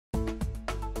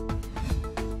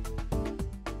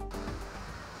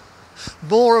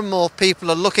More and more people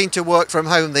are looking to work from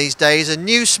home these days, and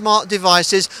new smart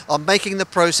devices are making the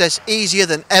process easier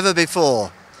than ever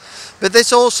before. But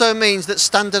this also means that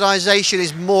standardisation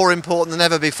is more important than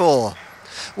ever before.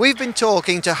 We've been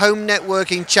talking to home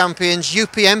networking champions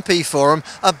UPnP Forum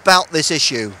about this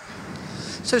issue.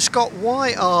 So Scott,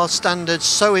 why are standards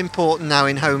so important now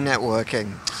in home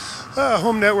networking?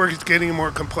 Home network is getting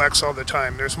more complex all the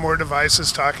time. There's more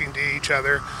devices talking to each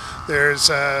other. There's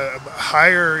a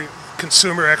higher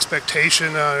consumer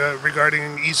expectation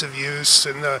regarding ease of use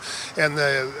and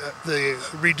the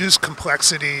reduced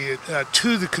complexity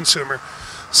to the consumer.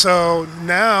 So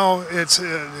now it's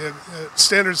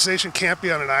standardization can't be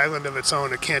on an island of its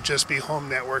own. It can't just be home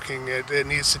networking. It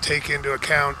needs to take into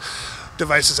account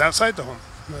devices outside the home,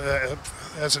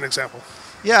 as an example.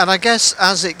 Yeah, and I guess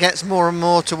as it gets more and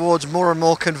more towards more and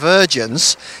more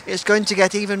convergence, it's going to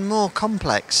get even more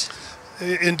complex.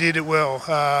 Indeed it will.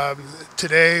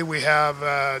 Today we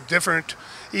have different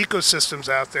ecosystems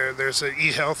out there. There's an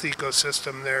e-health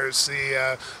ecosystem, there's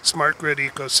the smart grid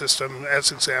ecosystem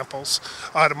as examples.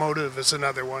 Automotive is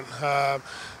another one.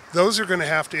 Those are going to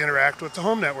have to interact with the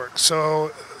home network.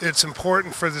 So it's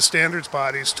important for the standards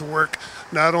bodies to work,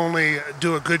 not only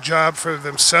do a good job for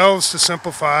themselves to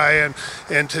simplify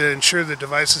and to ensure the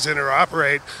devices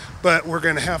interoperate, but we're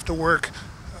going to have to work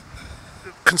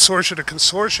consortia to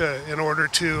consortia in order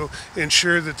to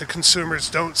ensure that the consumers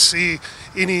don't see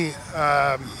any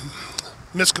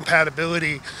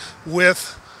miscompatibility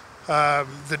with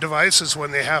the devices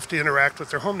when they have to interact with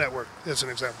their home network, as an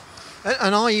example.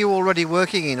 And are you already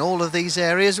working in all of these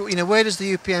areas? You know, where does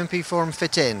the UPnP Forum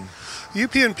fit in?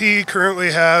 UPnP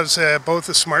currently has both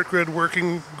a smart grid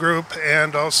working group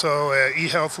and also an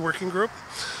e-health working group.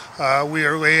 We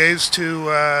are liaised to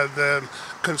the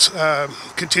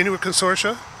continuous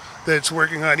consortia that's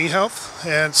working on e-health,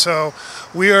 and so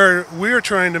we are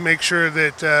trying to make sure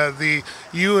that the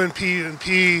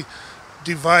UPnP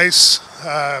device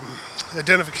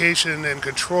identification and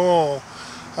control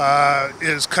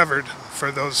is covered for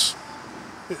those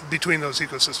between those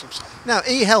ecosystems. Now,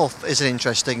 e-health is an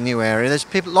interesting new area. There's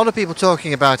a lot of people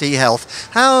talking about e-health.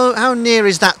 How near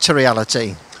is that to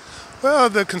reality?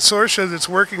 Well, the consortia that's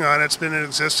working on it's been in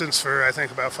existence for I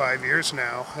think about 5 years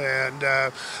now,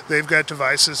 and they've got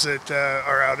devices that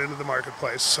are out into the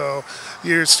marketplace. So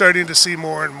you're starting to see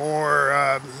more and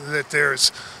more that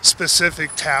there's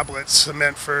specific tablets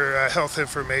meant for health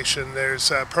information.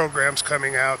 There's programs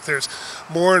coming out. There's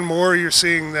more and more you're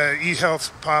seeing the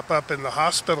e-health pop up in the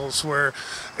hospitals where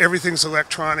everything's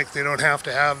electronic. They don't have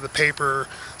to have the paper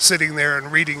sitting there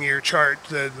and reading your chart.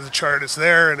 The chart is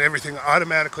there and everything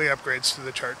automatically upgrades to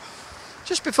the chart.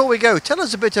 Just before we go, tell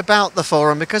us a bit about the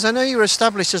forum, because I know you were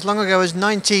established as long ago as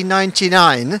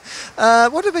 1999.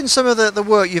 What have been some of the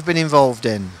work you've been involved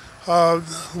in?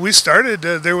 We started,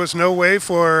 there was no way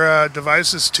for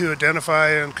devices to identify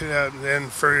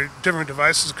and for different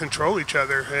devices to control each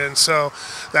other, and so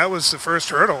that was the first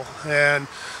hurdle. And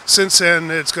since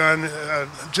then it's gone,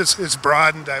 it's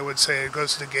broadened, I would say. It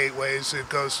goes to gateways, it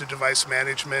goes to device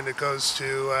management, it goes to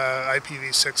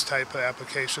IPv6 type of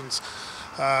applications.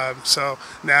 So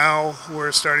now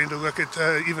we're starting to look at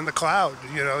even the cloud.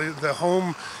 You know, the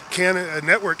home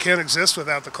network can't exist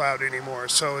without the cloud anymore.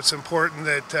 So it's important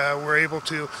that we're able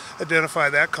to identify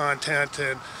that content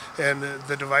and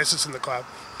the devices in the cloud.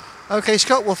 Okay,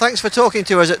 Scott, well, thanks for talking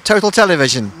to us at Total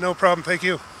Television. No problem, thank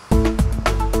you.